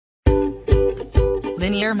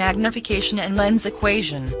Linear magnification and lens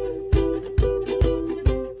equation.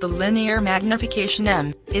 The linear magnification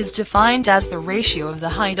m is defined as the ratio of the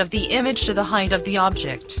height of the image to the height of the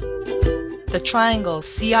object. The triangles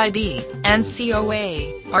CIB and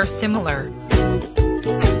COA are similar.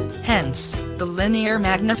 Hence, the linear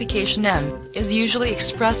magnification m is usually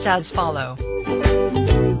expressed as follows.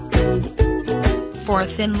 For a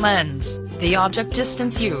thin lens, the object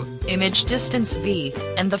distance u, image distance v,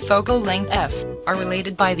 and the focal length f are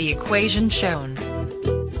related by the equation shown.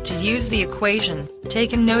 To use the equation,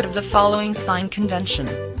 take a note of the following sign convention.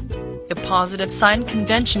 The positive sign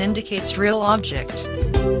convention indicates real object.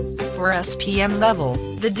 For SPM level,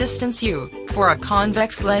 the distance u, for a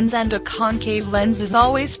convex lens and a concave lens is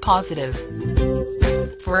always positive.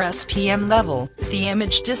 For SPM level, the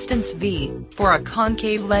image distance v, for a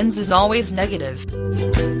concave lens is always negative.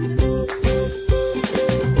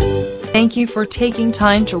 Thank you for taking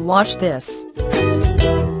time to watch this.